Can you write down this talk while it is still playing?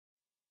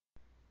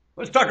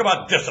Let's talk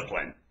about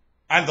discipline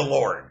and the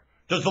Lord.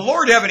 Does the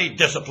Lord have any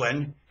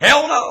discipline?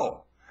 Hell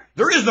no.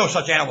 There is no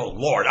such animal as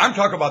Lord. I'm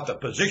talking about the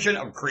position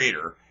of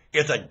creator.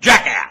 It's a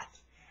jackass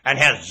and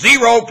has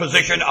zero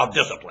position of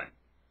discipline.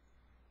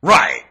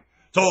 Right.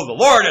 So the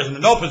Lord is in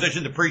no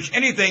position to preach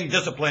anything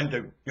disciplined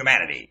to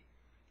humanity.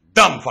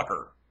 Dumb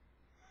fucker.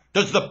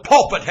 Does the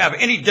pulpit have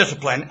any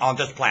discipline on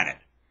this planet?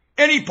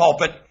 Any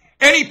pulpit,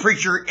 any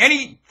preacher,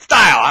 any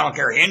style, I don't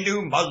care,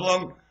 Hindu,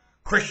 Muslim,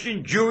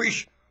 Christian,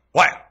 Jewish,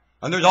 what?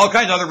 And there's all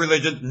kinds of other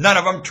religions, none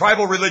of them,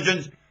 tribal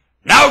religions,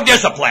 no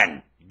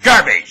discipline,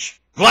 garbage,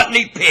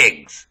 gluttony,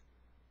 pigs.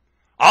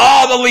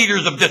 All the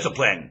leaders of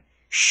discipline,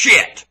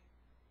 shit.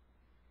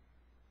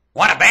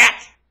 Want a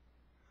bet?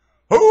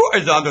 Who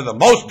is under the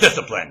most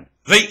discipline?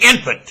 The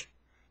infant.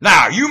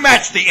 Now, you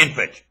match the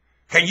infant.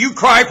 Can you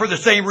cry for the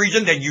same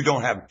reason that you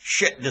don't have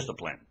shit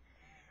discipline?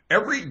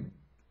 Every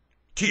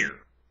tear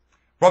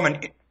from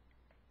an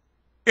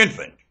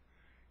infant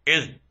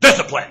is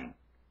discipline.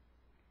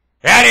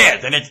 That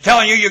is, and it's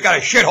telling you got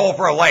a shithole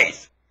for a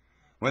lace.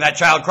 When that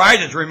child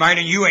cries, it's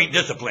reminding you ain't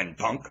disciplined,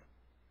 punk.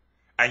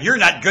 And you're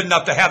not good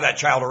enough to have that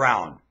child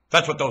around.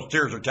 That's what those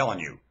tears are telling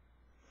you.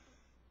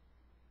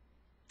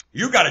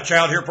 You got a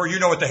child here for you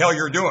know what the hell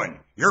you're doing.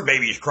 Your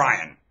baby's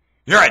crying.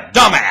 You're a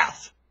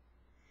dumbass.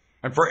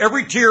 And for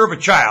every tear of a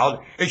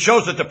child, it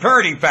shows that the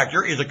parenting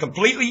factor is a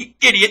completely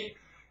idiot,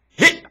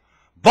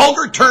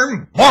 vulgar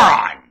term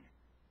moron.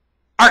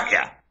 Aren't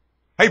ya?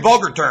 Hey,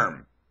 vulgar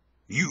term.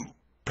 You,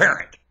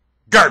 parent.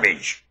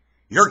 Garbage.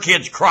 Your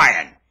kid's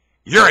crying.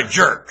 You're a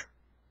jerk.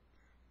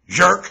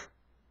 Jerk.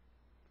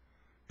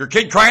 Your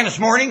kid crying this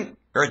morning?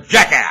 You're a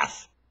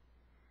jackass.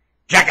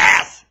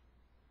 Jackass.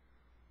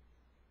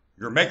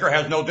 Your maker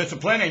has no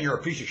discipline and you're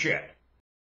a piece of shit.